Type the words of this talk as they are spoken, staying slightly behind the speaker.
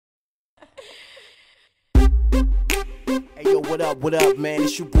What up, man?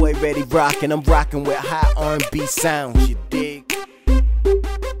 It's your boy Ready Rock, and I'm rocking with hot R&B sounds, you dig?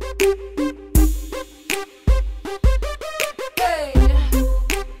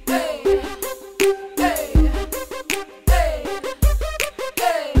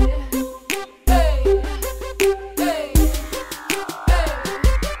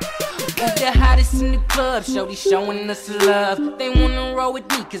 The hottest in the club, shorty showing us love. They wanna roll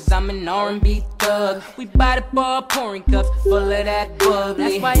with me cause I'm an R&B thug. We buy the bar, pouring cups full of that bubbly.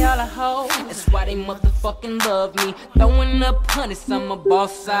 That's why y'all are hoes, that's why they motherfucking love me. Throwing up hundreds, I'm a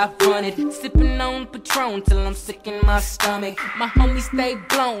boss, I run it. Sipping on Patron till I'm sick in my stomach. My homies stay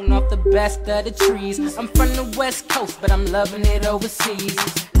blown off the best of the trees. I'm from the West Coast, but I'm loving it overseas.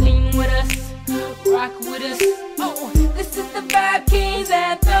 Lean with us, rock with us. Oh, this is the Vibekingz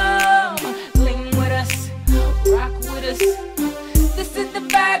anthem. Lean with us, rock with us. This is the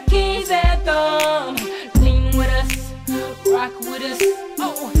Vibekingz anthem. Lean with us, rock with us.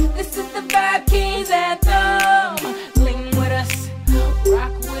 Oh, this is the Vibekingz anthem. Lean with us,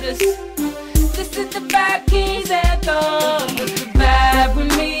 rock with us. This is the Vibekingz anthem. Vibe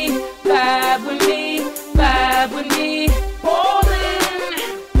with me, vibe with me, vibe with me. Roll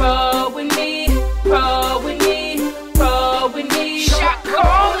with me, roll with me, roll with me. Shot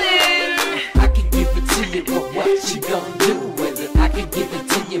calling. I can give it to you, but what you gonna do with it? I can give it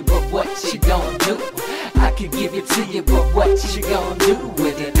to you, but what you gonna do? I can give it to you, but what you gonna do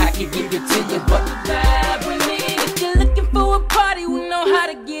with it? I can give it to you, but Vibe with me. If you're looking for a party, we know how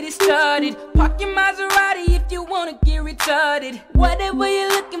to get it started. Park your Maserati if you wanna get retarded. Whatever you're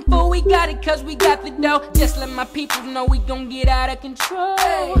looking for, we got it cause we got the dough. Just let my people know we gon' get out of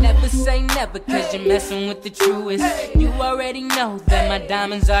control. Never say never cause you're messing with the truest. You already know that my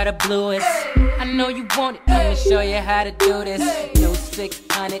diamonds are the bluest. I know you want it, I'ma show you how to do this. No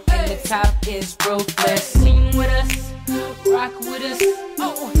 600 and the top is ruthless. Lean with us, rock with us.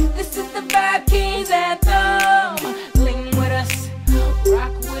 Oh, this is the Vibekingz anthem. Lean with us,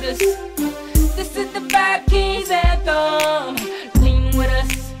 rock with us. This is the Vibekingz anthem. Lean with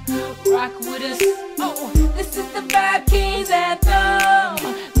us, rock with us. Oh, this is the Vibekingz anthem.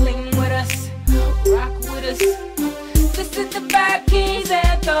 Lean with us, rock with us. This is the Vibekingz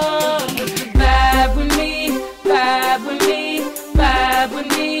anthem. Vibe with me, vibe with me, vibe with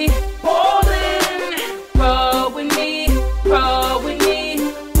me. Roll with me, roll with me,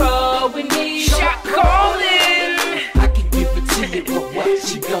 roll with me. Shot calling. I can give it to you, but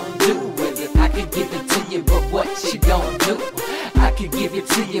what you gonna do with it? I can give it to you, but what you gonna do? I can give it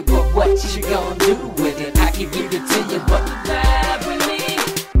to you, but what you gonna do with it? I can give it to you, but Vibe with me.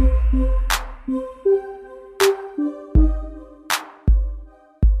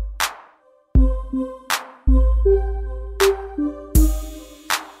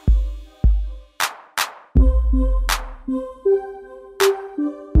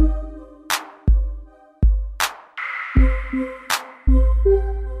 Thank you.